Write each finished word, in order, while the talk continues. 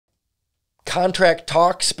Contract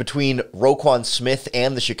talks between Roquan Smith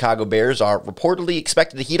and the Chicago Bears are reportedly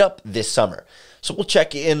expected to heat up this summer. So we'll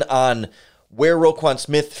check in on where Roquan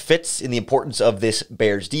Smith fits in the importance of this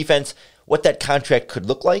Bears defense, what that contract could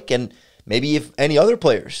look like, and maybe if any other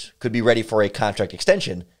players could be ready for a contract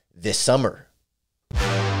extension this summer.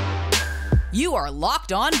 You are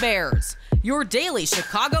Locked On Bears, your daily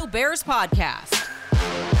Chicago Bears podcast.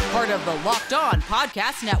 Part of the Locked On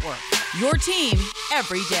Podcast Network, your team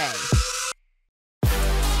every day.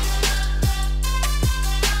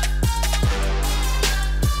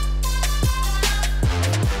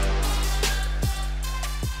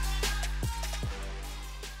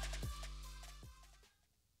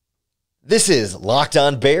 This is Locked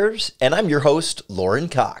On Bears, and I'm your host, Lorin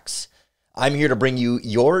Cox. I'm here to bring you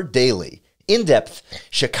your daily, in-depth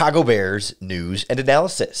Chicago Bears news and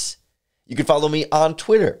analysis. You can follow me on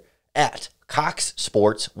Twitter at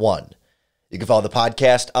CoxSports1. You can follow the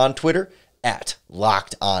podcast on Twitter at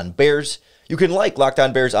Locked On Bears. You can like Locked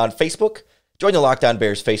On Bears on Facebook, join the Locked On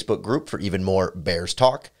Bears Facebook group for even more Bears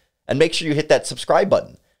talk, and make sure you hit that subscribe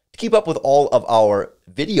button to keep up with all of our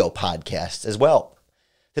video podcasts as well.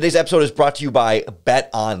 Today's episode is brought to you by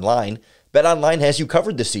BetOnline. BetOnline has you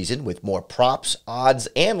covered this season with more props, odds,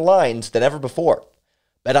 and lines than ever before.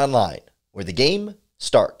 BetOnline, where the game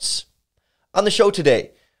starts. On the show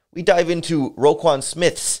today, we dive into Roquan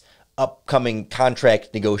Smith's upcoming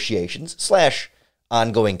contract negotiations /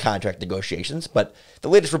 ongoing contract negotiations, but the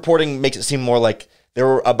latest reporting makes it seem more like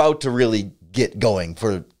they're about to really get going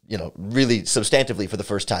for, really substantively for the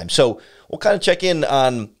first time. So we'll kind of check in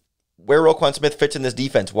on where Roquan Smith fits in this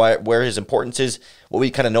defense, where his importance is, what we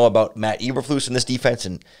kind of know about Matt Eberflus in this defense,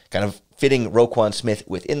 and kind of fitting Roquan Smith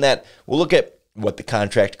within that. We'll look at what the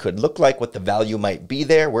contract could look like, what the value might be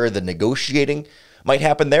there, where the negotiating might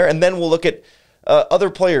happen there, and then we'll look at other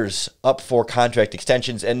players up for contract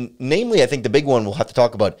extensions, and namely, I think the big one we'll have to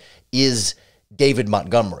talk about is David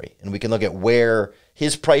Montgomery, and we can look at where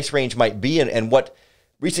his price range might be and what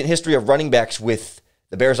recent history of running backs with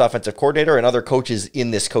the Bears offensive coordinator and other coaches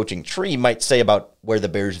in this coaching tree might say about where the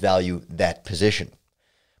Bears value that position.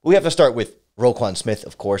 We have to start with Roquan Smith,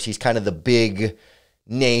 of course. He's kind of the big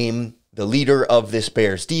name, the leader of this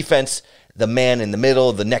Bears defense, the man in the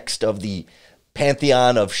middle, the next of the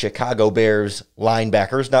pantheon of Chicago Bears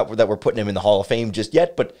linebackers. Not that we're putting him in the Hall of Fame just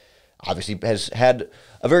yet, but obviously has had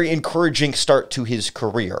a very encouraging start to his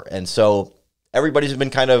career. And so everybody's been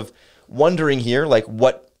kind of wondering here, like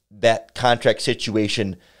what that contract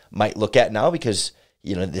situation might look at now, because,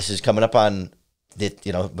 this is coming up on the,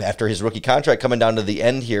 after his rookie contract coming down to the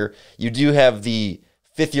end here. You do have the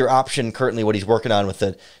fifth-year option currently, what he's working on with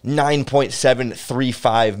a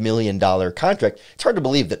 $9.735 million contract. It's hard to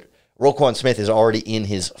believe that Roquan Smith is already in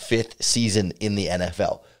his fifth season in the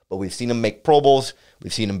NFL, but we've seen him make Pro Bowls.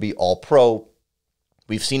 We've seen him be All-Pro.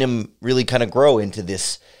 We've seen him really kind of grow into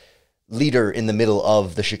this leader in the middle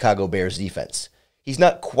of the Chicago Bears defense. He's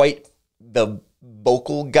not quite the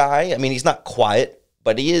vocal guy. I mean, he's not quiet,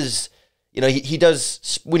 but he is, he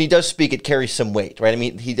does, when he does speak, it carries some weight, right? I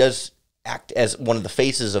mean, he does act as one of the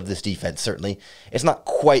faces of this defense, certainly. It's not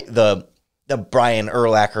quite the Brian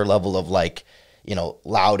Urlacher level of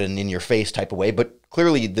loud and in your face type of way, but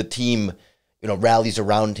clearly the team, rallies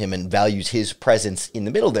around him and values his presence in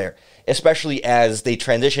the middle there, especially as they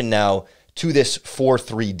transition now to this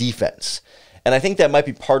 4-3 defense. And I think that might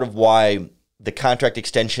be part of why the contract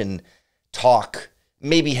extension talk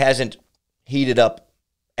maybe hasn't heated up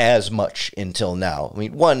as much until now. I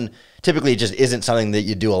mean, one, typically it just isn't something that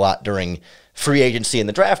you do a lot during free agency and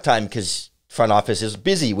the draft time because front office is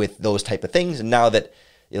busy with those type of things. And now that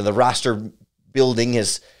the roster building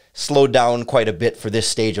has slowed down quite a bit for this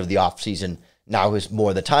stage of the offseason, now is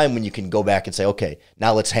more the time when you can go back and say, okay,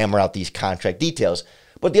 now let's hammer out these contract details.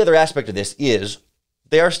 But the other aspect of this is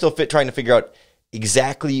they are still trying to figure out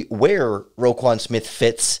exactly where Roquan Smith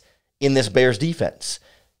fits in this Bears defense.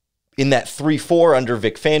 In that 3-4 under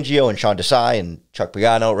Vic Fangio and Sean Desai and Chuck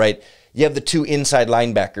Pagano, right? You have the two inside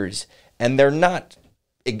linebackers, and they're not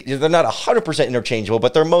 100% interchangeable,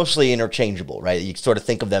 but they're mostly interchangeable, right? You sort of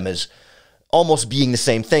think of them as almost being the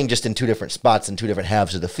same thing, just in two different spots and two different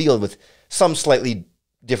halves of the field with some slightly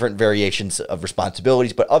different variations of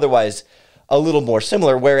responsibilities, but otherwise a little more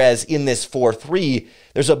similar, whereas in this 4-3,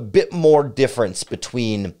 there's a bit more difference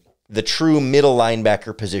between the true middle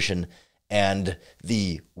linebacker position and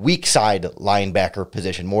the weak side linebacker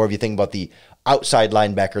position. More if you think about the outside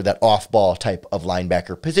linebacker, that off-ball type of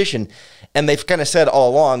linebacker position. And they've kind of said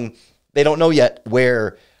all along, they don't know yet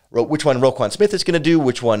which one Roquan Smith is going to do,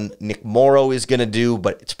 which one Nick Morrow is going to do,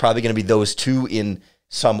 but it's probably going to be those two in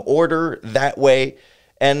some order that way.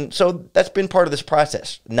 And so that's been part of this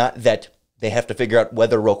process. Not that they have to figure out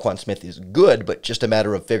whether Roquan Smith is good, but just a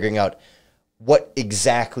matter of figuring out what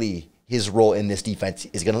exactly his role in this defense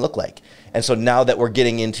is going to look like. And so now that we're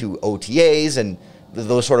getting into OTAs and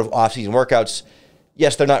those sort of offseason workouts,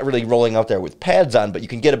 yes, they're not really rolling out there with pads on, but you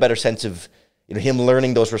can get a better sense of him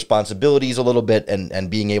learning those responsibilities a little bit and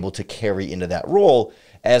being able to carry into that role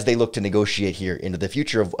as they look to negotiate here into the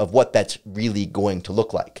future of what that's really going to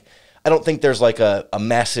look like. I don't think there's like a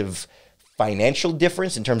massive financial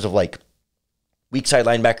difference in terms of like weak side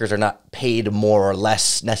linebackers are not paid more or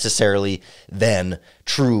less necessarily than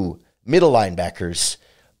true middle linebackers,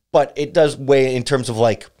 but it does weigh in terms of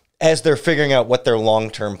like as they're figuring out what their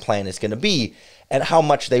long-term plan is going to be and how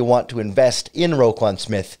much they want to invest in Roquan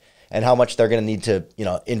Smith and how much they're going to need to,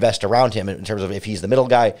 invest around him in terms of if he's the middle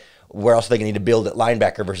guy, where else are they going to need to build at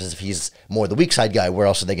linebacker versus if he's more the weak side guy, where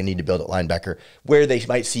else are they going to need to build at linebacker, where they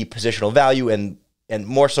might see positional value and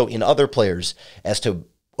more so in other players as to,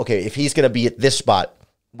 okay, if he's going to be at this spot,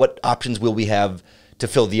 what options will we have to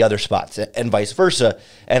fill the other spots and vice versa,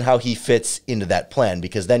 and how he fits into that plan,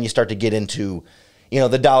 because then you start to get into,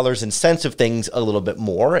 the dollars and cents of things a little bit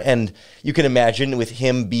more. And you can imagine with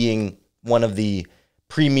him being one of the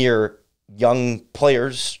premier young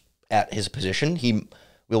players at his position, he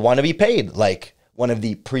will want to be paid like one of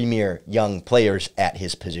the premier young players at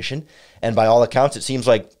his position. And by all accounts, it seems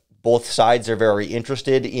like both sides are very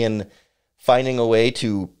interested in finding a way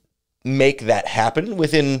to make that happen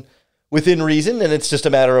within reason. And it's just a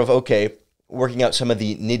matter of, okay, working out some of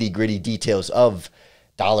the nitty-gritty details of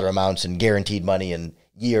dollar amounts and guaranteed money and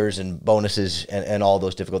years and bonuses and all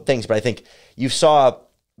those difficult things. But I think you saw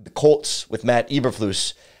the Colts with Matt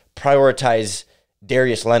Eberflus prioritize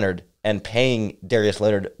Darius Leonard and paying Darius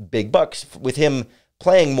Leonard big bucks, with him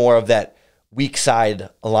playing more of that weak side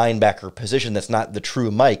linebacker position that's not the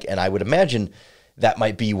true Mike. And I would imagine that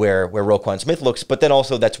might be where Roquan Smith looks. But then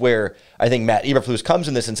also that's where I think Matt Eberflus comes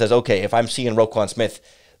in this and says, okay, if I'm seeing Roquan Smith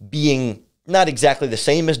being not exactly the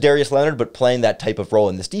same as Darius Leonard, but playing that type of role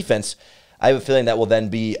in this defense, I have a feeling that will then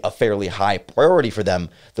be a fairly high priority for them,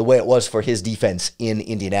 the way it was for his defense in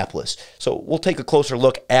Indianapolis. So we'll take a closer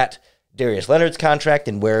look at Darius Leonard's contract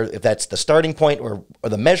and where, if that's the starting point or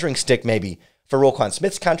the measuring stick maybe for Roquan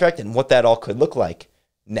Smith's contract, and what that all could look like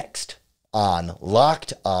next on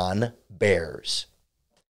Locked On Bears.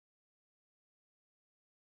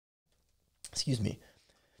 Excuse me.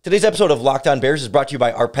 Today's episode of Locked On Bears is brought to you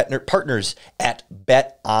by our partners at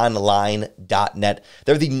BetOnline.net.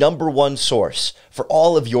 They're the number one source for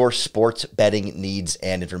all of your sports betting needs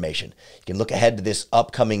and information. You can look ahead to this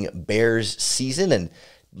upcoming Bears season and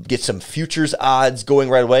get some futures odds going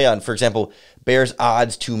right away on, for example, Bears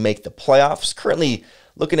odds to make the playoffs. Currently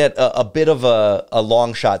looking at a bit of a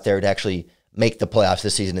long shot there to actually make the playoffs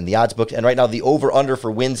this season in the odds book. And right now the over-under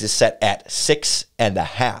for wins is set at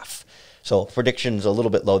 6.5. So prediction's a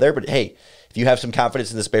little bit low there, but hey, if you have some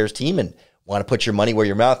confidence in this Bears team and want to put your money where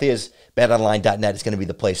your mouth is, betonline.net is going to be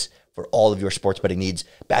the place for all of your sports betting needs.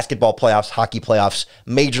 Basketball playoffs, hockey playoffs,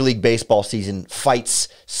 Major League Baseball season, fights,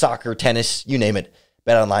 soccer, tennis, you name it.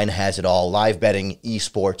 BetOnline has it all. Live betting,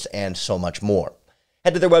 esports, and so much more.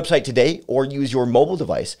 Head to their website today or use your mobile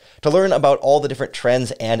device to learn about all the different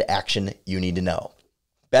trends and action you need to know.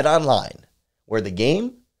 BetOnline, where the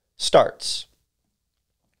game starts.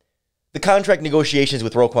 The contract negotiations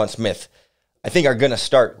with Roquan Smith, I think, are going to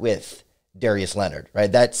start with Darius Leonard,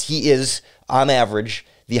 right? He is, on average,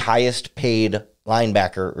 the highest paid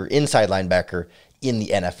linebacker or inside linebacker in the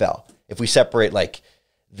NFL. If we separate like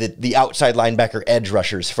the outside linebacker edge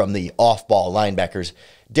rushers from the off-ball linebackers,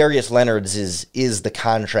 Darius Leonard's is the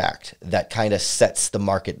contract that kind of sets the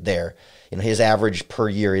market there. His average per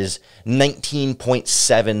year is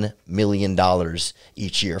 $19.7 million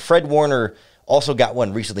each year. Fred Warner also got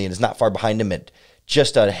one recently and is not far behind him at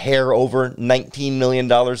just a hair over $19 million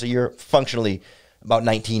a year, functionally about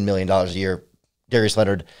 $19 million a year. Darius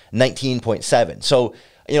Leonard, 19.7. So,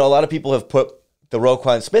 a lot of people have put the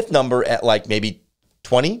Roquan Smith number at like maybe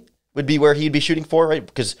 20 would be where he'd be shooting for, right?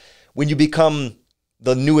 Because when you become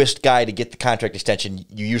the newest guy to get the contract extension,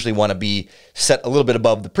 you usually want to be set a little bit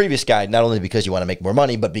above the previous guy, not only because you want to make more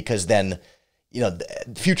money, but because then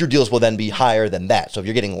future deals will then be higher than that. So if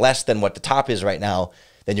you're getting less than what the top is right now,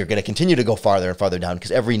 then you're going to continue to go farther and farther down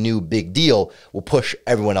because every new big deal will push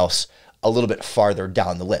everyone else a little bit farther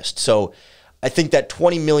down the list. So I think that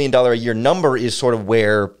 $20 million a year number is sort of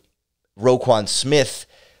where Roquan Smith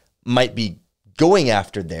might be going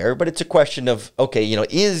after there, but it's a question of, okay,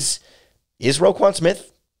 is Roquan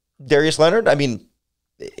Smith Darius Leonard? I mean,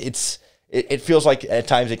 it feels like at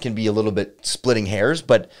times it can be a little bit splitting hairs,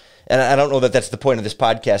 but and I don't know that that's the point of this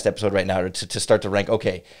podcast episode right now, to start to rank,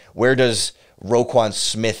 okay, where does Roquan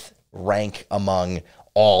Smith rank among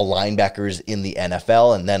all linebackers in the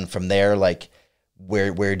NFL? And then from there, like,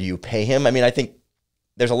 where do you pay him? I mean, I think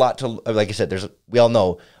there's a lot to, like I said, we all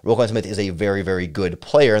know Roquan Smith is a very, very good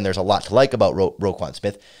player, and there's a lot to like about Roquan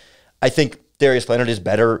Smith. I think Darius Leonard is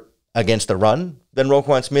better against the run than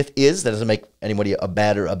Roquan Smith is. That doesn't make anybody a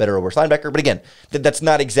better or worse linebacker. But again, that's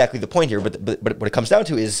not exactly the point here. But what it comes down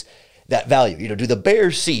to is that value. You know, do the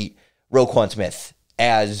Bears see Roquan Smith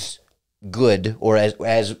as good or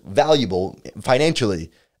as valuable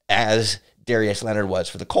financially as Darius Leonard was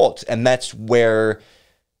for the Colts? And that's where,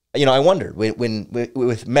 you know, I wonder when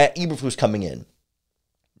with Matt Eberflus coming in.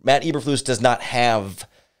 Matt Eberflus does not have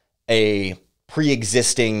a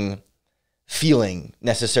pre-existing feeling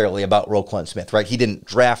necessarily about Roquan Smith, right? He didn't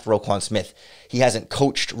draft Roquan Smith. He hasn't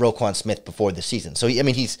coached Roquan Smith before the season. So,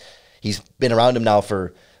 he's been around him now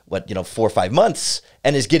for, 4 or 5 months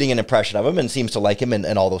and is getting an impression of him and seems to like him and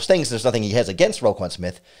all those things. There's nothing he has against Roquan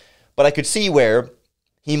Smith. But I could see where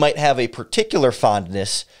he might have a particular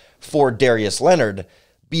fondness for Darius Leonard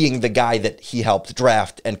being the guy that he helped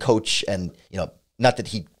draft and coach and, not that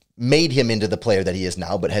he made him into the player that he is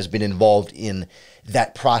now, but has been involved in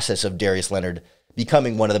that process of Darius Leonard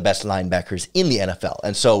becoming one of the best linebackers in the NFL.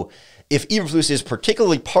 And so if Eberflus is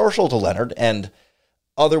particularly partial to Leonard and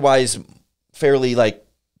otherwise fairly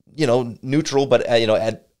neutral, but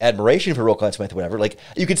admiration for Roquan Smith or whatever, like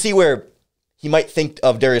you could see where he might think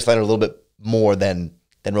of Darius Leonard a little bit more than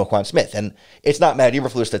Roquan Smith. And it's not Matt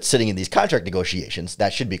Eberflus that's sitting in these contract negotiations.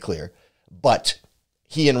 That should be clear. But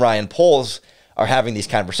he and Ryan Poles are having these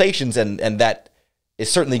conversations, and that is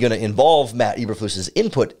certainly going to involve Matt Eberflus's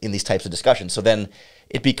input in these types of discussions. So then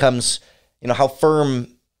it becomes, how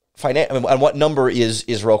firm on what number is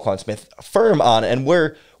Roquan Smith firm on, and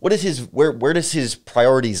where does his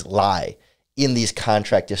priorities lie in these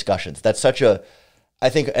contract discussions? That's such I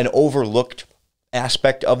think an overlooked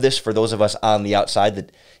aspect of this for those of us on the outside,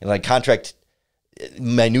 that contract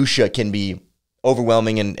minutia can be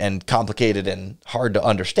overwhelming and complicated and hard to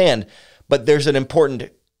understand. But there's an important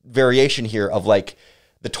variation here of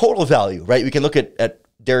the total value, right? We can look at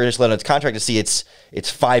Darius Leonard's contract to see it's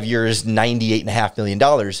 5 years, $98.5 million.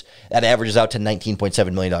 That averages out to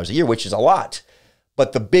 $19.7 million a year, which is a lot.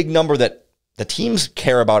 But the big number that the teams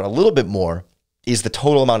care about a little bit more is the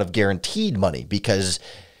total amount of guaranteed money, because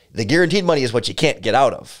the guaranteed money is what you can't get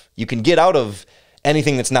out of. You can get out of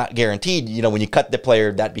anything that's not guaranteed. When you cut the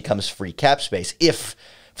player, that becomes free cap space if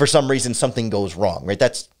for some reason something goes wrong, right?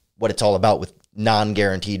 That's what it's all about with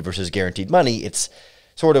non-guaranteed versus guaranteed money. It's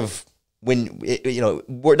sort of when,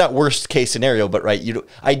 we're not worst case scenario, but right,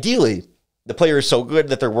 ideally the player is so good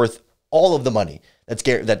that they're worth all of the money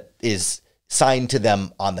that is signed to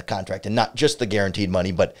them on the contract, and not just the guaranteed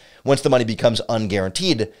money. But once the money becomes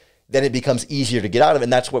unguaranteed, then it becomes easier to get out of.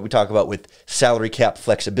 And that's what we talk about with salary cap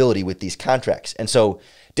flexibility with these contracts. And so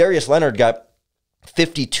Darius Leonard got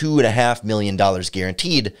 $52.5 million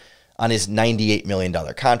guaranteed on his $98 million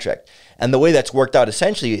contract. And the way that's worked out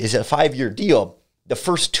essentially is a 5-year deal. The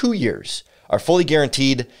first 2 years are fully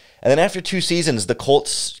guaranteed. And then after 2 seasons, the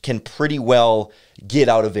Colts can pretty well get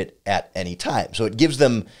out of it at any time. So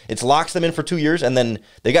it locks them in for 2 years. And then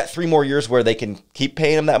they got 3 more years where they can keep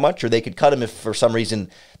paying him that much, or they could cut him if for some reason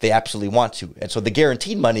they absolutely want to. And so the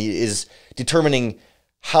guaranteed money is determining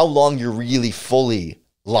how long you're really fully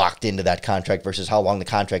locked into that contract versus how long the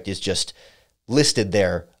contract is just listed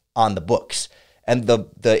there on the books. And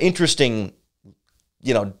the interesting,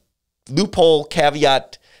 loophole,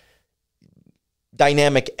 caveat,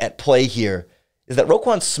 dynamic at play here is that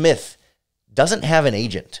Roquan Smith doesn't have an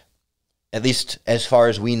agent, at least as far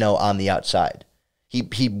as we know on the outside.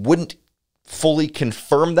 He wouldn't fully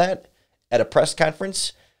confirm that at a press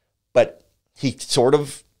conference, but he sort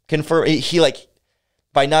of confirmed.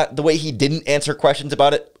 By not the way he didn't answer questions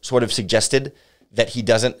about it, sort of suggested that he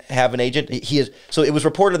doesn't have an agent. So it was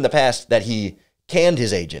reported in the past that he canned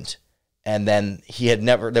his agent, and then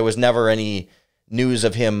there was never any news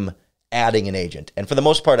of him adding an agent. And for the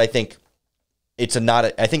most part, I think I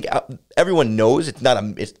think everyone knows it's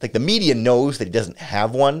like the media knows that he doesn't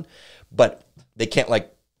have one, but they can't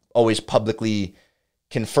always publicly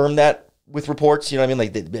confirm that with reports. You know what I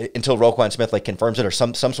mean? Until Roquan Smith confirms it, or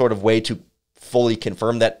some sort of way to fully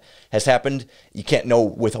confirm that has happened. You can't know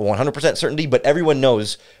with 100% certainty, but everyone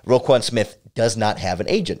knows Roquan Smith does not have an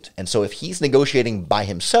agent. And so if he's negotiating by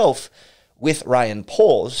himself with Ryan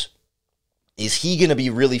Poles, is he going to be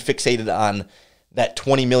really fixated on that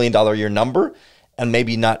 $20 million a year number and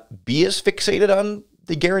maybe not be as fixated on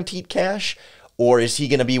the guaranteed cash? Or is he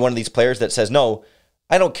going to be one of these players that says, no,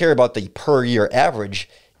 I don't care about the per year average.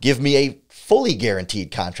 Give me a fully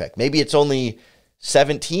guaranteed contract. Maybe it's only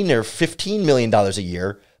 $17 or $15 million a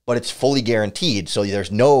year, but it's fully guaranteed. So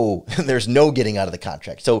there's no there's no getting out of the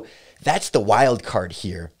contract. So that's the wild card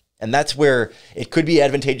here. And that's where it could be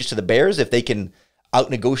advantageous to the Bears if they can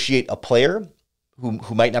out-negotiate a player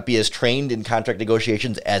who might not be as trained in contract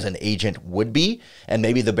negotiations as an agent would be. And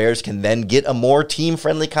maybe the Bears can then get a more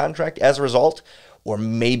team-friendly contract as a result. Or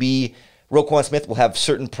maybe Roquan Smith will have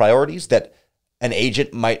certain priorities that an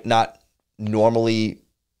agent might not normally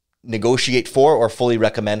negotiate for or fully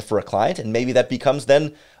recommend for a client. And maybe that becomes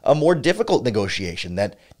then a more difficult negotiation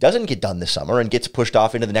that doesn't get done this summer and gets pushed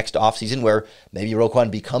off into the next offseason where maybe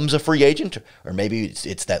Roquan becomes a free agent, or maybe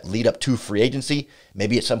it's that lead up to free agency.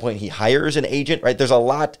 Maybe at some point he hires an agent, right? There's a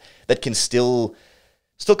lot that can still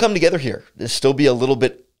come together here. There's still be a little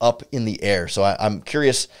bit up in the air. So I'm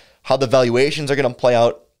curious how the valuations are going to play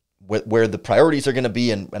out, where the priorities are going to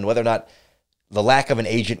be, and whether or not the lack of an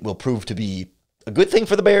agent will prove to be a good thing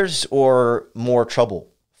for the Bears or more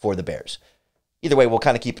trouble for the Bears. Either way, we'll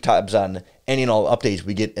kind of keep tabs on any and all updates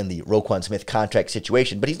we get in the Roquan Smith contract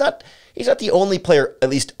situation. But he's not the only player, at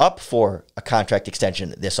least up for a contract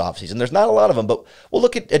extension this offseason. There's not a lot of them, but we'll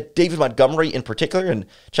look at David Montgomery in particular and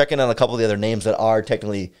check in on a couple of the other names that are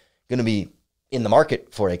technically going to be in the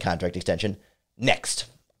market for a contract extension next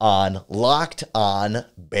on Locked On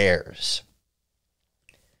Bears.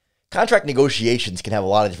 Contract negotiations can have a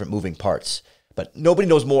lot of different moving parts, but nobody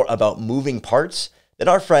knows more about moving parts than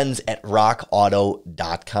our friends at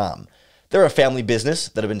rockauto.com. They're a family business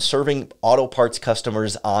that have been serving auto parts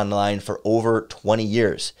customers online for over 20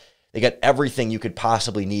 years. They got everything you could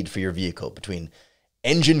possibly need for your vehicle, between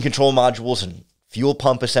engine control modules and fuel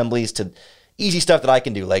pump assemblies to easy stuff that I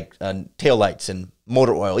can do, like taillights and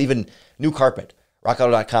motor oil, even new carpet.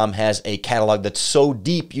 RockAuto.com has a catalog that's so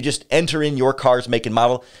deep, you just enter in your car's make and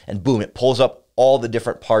model, and boom, it pulls up all the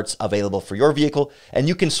different parts available for your vehicle, and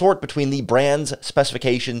you can sort between the brands,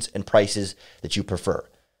 specifications, and prices that you prefer.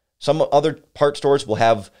 Some other part stores will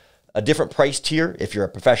have a different price tier if you're a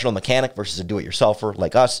professional mechanic versus a do-it-yourselfer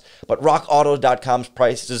like us, but RockAuto.com's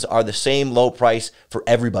prices are the same low price for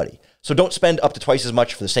everybody. So don't spend up to twice as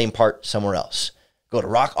much for the same part somewhere else. Go to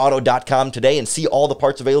rockauto.com today and see all the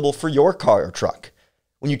parts available for your car or truck.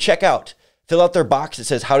 When you check out, fill out their box that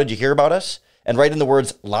says, "How did you hear about us?" and write in the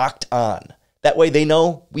words "Locked On." That way they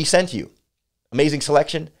know we sent you. Amazing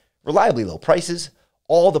selection, reliably low prices,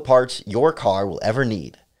 all the parts your car will ever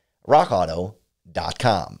need.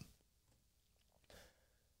 rockauto.com.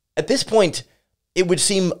 At this point, it would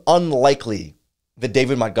seem unlikely that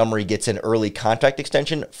David Montgomery gets an early contract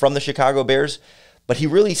extension from the Chicago Bears, but he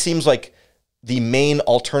really seems like the main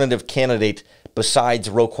alternative candidate besides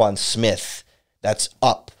Roquan Smith that's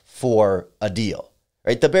up for a deal,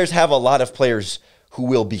 right? The Bears have a lot of players who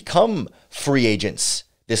will become free agents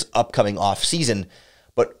this upcoming offseason,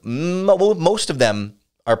 but most of them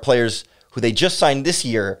are players who they just signed this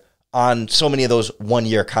year on so many of those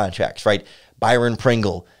one-year contracts, right? Byron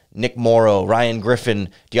Pringle, Nick Morrow, Ryan Griffin,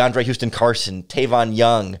 DeAndre Houston-Carson, Tavon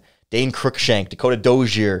Young, Dane Cruikshank, Dakota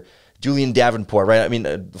Dozier, Julian Davenport, right? I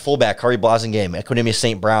mean, fullback, Kari Blasingame, Equinemius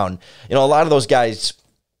St. Brown. You know, a lot of those guys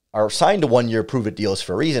are signed to one-year prove-it deals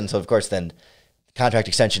for a reason, so of course then contract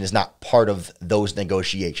extension is not part of those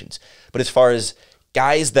negotiations. But as far as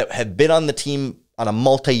guys that have been on the team on a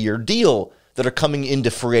multi-year deal that are coming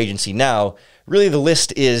into free agency now, really the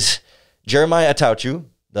list is Jeremiah Atauchu,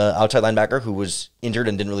 the outside linebacker who was injured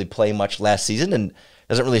and didn't really play much last season and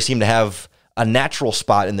doesn't really seem to have a natural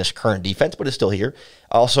spot in this current defense, but is still here.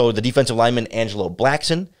 Also, the defensive lineman Angelo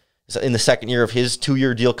Blackson is in the second year of his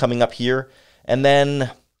 2-year deal coming up here. And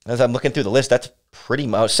then, as I'm looking through the list, that's pretty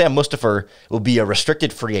much Sam Mustipher will be a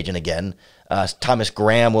restricted free agent again. Thomas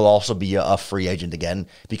Graham will also be a free agent again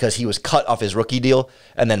because he was cut off his rookie deal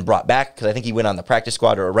and then brought back because I think he went on the practice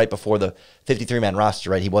squad or right before the 53-man roster,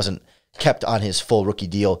 right? He wasn't kept on his full rookie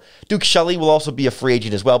deal. Duke Shelley will also be a free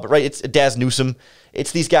agent as well, but right, it's Daz Newsome.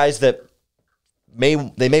 It's these guys that they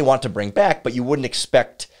may want to bring back, but you wouldn't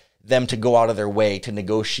expect them to go out of their way to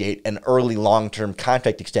negotiate an early long-term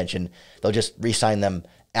contract extension. They'll just re-sign them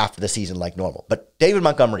after the season like normal. But David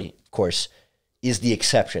Montgomery, of course, is the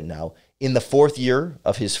exception now in the 4th year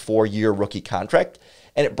of his 4-year rookie contract,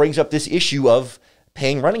 and it brings up this issue of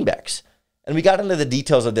paying running backs. And we got into the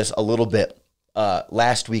details of this a little bit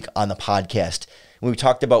last week on the podcast when we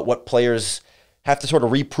talked about what players have to sort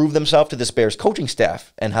of reprove themselves to this Bears coaching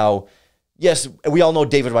staff and how, yes, we all know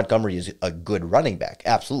David Montgomery is a good running back.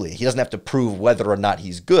 Absolutely. He doesn't have to prove whether or not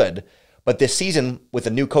he's good. But this season, with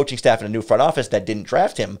a new coaching staff and a new front office that didn't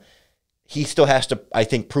draft him, he still has to, I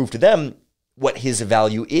think, prove to them what his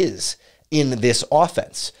value is in this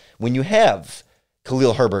offense. When you have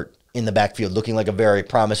Khalil Herbert in the backfield looking like a very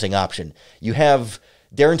promising option, you have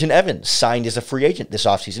Darrington Evans signed as a free agent this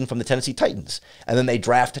offseason from the Tennessee Titans. And then they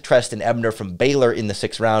draft Treston Ebner from Baylor in the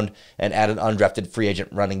 6th round and add an undrafted free agent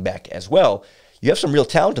running back as well. You have some real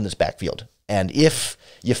talent in this backfield. And if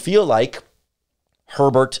you feel like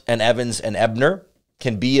Herbert and Evans and Ebner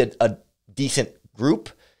can be a decent group,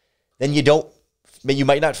 then you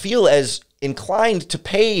might not feel as inclined to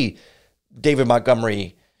pay David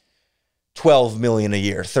Montgomery $12 million a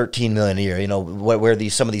year, $13 million a year, where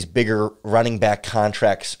some of these bigger running back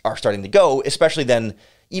contracts are starting to go, especially then,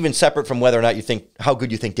 even separate from whether or not how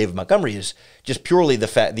good you think David Montgomery is, just purely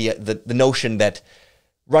the notion that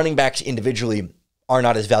running backs individually are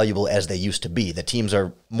not as valuable as they used to be. The teams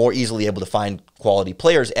are more easily able to find quality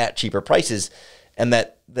players at cheaper prices, and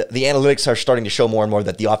that the analytics are starting to show more and more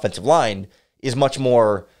that the offensive line is much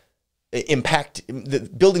more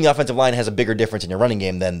building the offensive line has a bigger difference in your running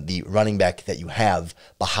game than the running back that you have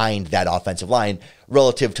behind that offensive line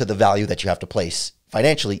relative to the value that you have to place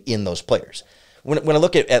financially in those players. When I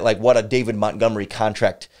look at like what a David Montgomery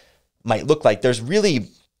contract might look like, there's really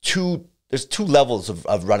two levels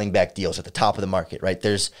of running back deals at the top of the market, right?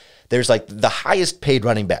 There's like the highest paid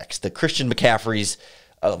running backs, the Christian McCaffreys,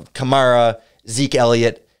 Kamara, Zeke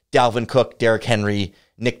Elliott, Dalvin Cook, Derrick Henry,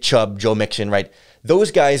 Nick Chubb, Joe Mixon, right?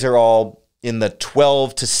 Those guys are all in the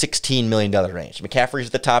 $12 to $16 million range. McCaffrey's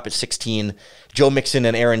at the top at 16. Joe Mixon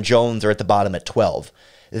and Aaron Jones are at the bottom at 12.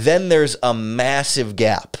 Then there's a massive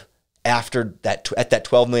gap after that at that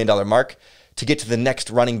 $12 million mark to get to the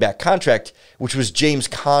next running back contract, which was James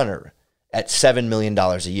Conner at $7 million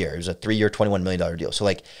a year. It was a 3-year, $21 million deal. So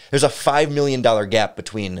like there's a $5 million gap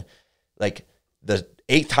between like the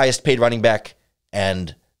 8th highest paid running back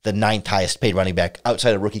and the 9th highest paid running back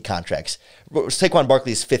outside of rookie contracts. Saquon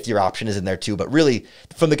Barkley's 5th-year option is in there too, but really,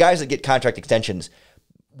 from the guys that get contract extensions,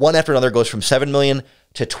 one after another goes from $7 million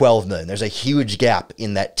to $12 million. There's a huge gap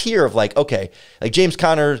in that tier of like, okay, like James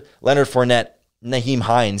Conner, Leonard Fournette, Nyheim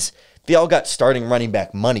Hines, they all got starting running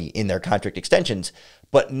back money in their contract extensions,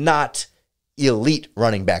 but not elite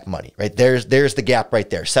running back money, right? There's the gap right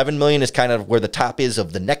there. $7 million is kind of where the top is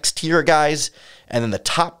of the next tier guys, and then the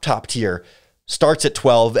top tier starts at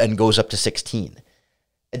 12 and goes up to 16.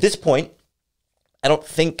 At this point, I don't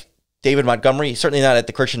think David Montgomery, certainly not at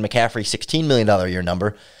the Christian McCaffrey $16 million a year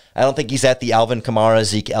number. I don't think he's at the Alvin Kamara,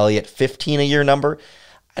 Zeke Elliott $15 a year number.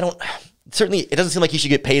 Certainly, it doesn't seem like he should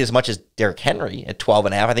get paid as much as Derrick Henry at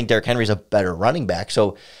 12.5. I think Derrick Henry's a better running back.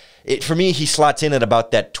 So for me, he slots in at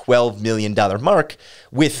about that $12 million mark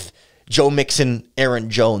with Joe Mixon, Aaron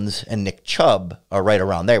Jones, and Nick Chubb are right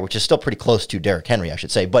around there, which is still pretty close to Derrick Henry, I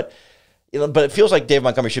should say. But it feels like Dave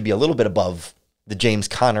Montgomery should be a little bit above the James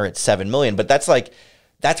Conner at $7 million. But that's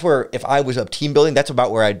where, if I was a team building, that's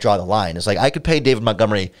about where I'd draw the line. It's like I could pay David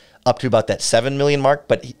Montgomery up to about that $7 million mark,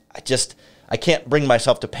 but I can't bring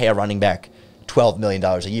myself to pay a running back $12 million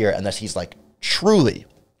a year unless he's like truly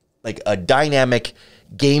like a dynamic,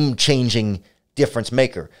 game-changing difference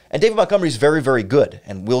maker. And David Montgomery is very, very good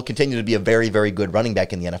and will continue to be a very, very good running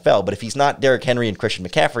back in the NFL. But if he's not Derrick Henry and Christian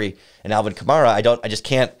McCaffrey and Alvin Kamara,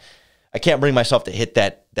 I can't bring myself to hit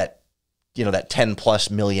that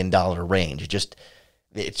 $10+ million range.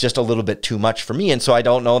 It's just a little bit too much for me. And so I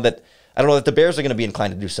don't know that the Bears are going to be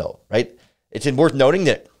inclined to do so, right? It's worth noting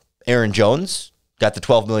that Aaron Jones got the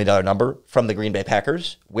 $12 million number from the Green Bay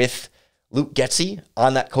Packers with Luke Getsy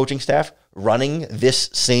on that coaching staff running this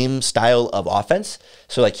same style of offense.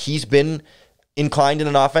 So like he's been inclined in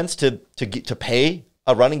an offense to pay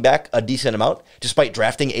a running back a decent amount, despite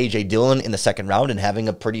drafting A.J. Dillon in the 2nd round and having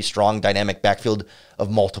a pretty strong dynamic backfield of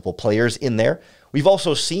multiple players in there. We've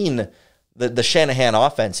also seen the Shanahan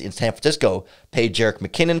offense in San Francisco pay Jerick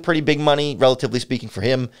McKinnon pretty big money, relatively speaking for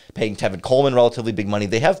him, paying Tevin Coleman relatively big money.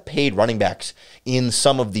 They have paid running backs in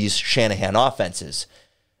some of these Shanahan offenses.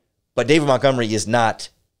 But David Montgomery is not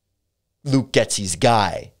Luke Getsy's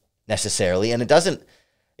guy necessarily, and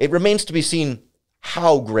it remains to be seen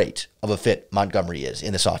how great of a fit Montgomery is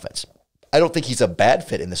in this offense. I don't think he's a bad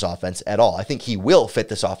fit in this offense at all. I think he will fit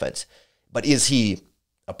this offense. But is he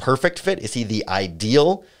a perfect fit? Is he the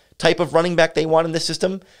ideal type of running back they want in this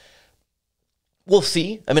system? We'll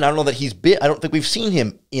see. I mean, I don't know that I don't think we've seen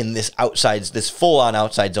him in this full-on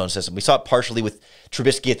outside zone system. We saw it partially with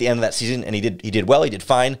Trubisky at the end of that season, and he did well. He did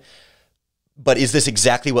fine. But is this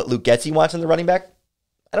exactly what Luke Getsy wants in the running back?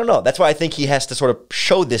 I don't know. That's why I think he has to sort of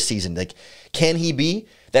show this season. Like, can he be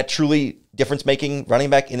that truly difference-making running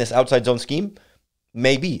back in this outside zone scheme?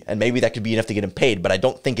 Maybe. And maybe that could be enough to get him paid. But I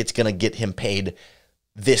don't think it's going to get him paid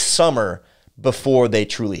this summer before they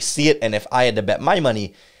truly see it. And if I had to bet my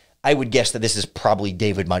money, I would guess that this is probably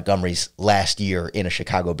David Montgomery's last year in a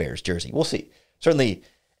Chicago Bears jersey. We'll see. Certainly,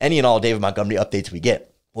 any and all David Montgomery updates we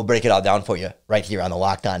get We'll break it all down for you right here on the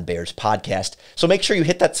Locked On Bears podcast. So make sure you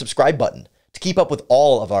hit that subscribe button to keep up with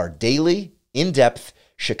all of our daily, in-depth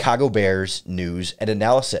Chicago Bears news and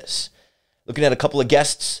analysis. Looking at a couple of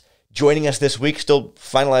guests joining us this week, still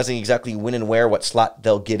finalizing exactly when and where, what slot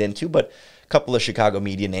they'll get into, but a couple of Chicago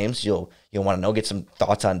media names you'll want to know, get some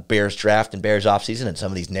thoughts on Bears draft and Bears offseason and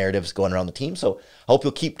some of these narratives going around the team. So I hope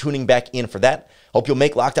you'll keep tuning back in for that. Hope you'll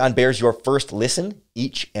make Locked On Bears your first listen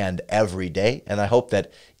each and every day. And I hope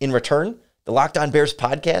that in return, the Locked On Bears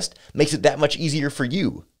podcast makes it that much easier for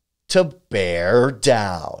you to bear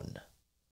down.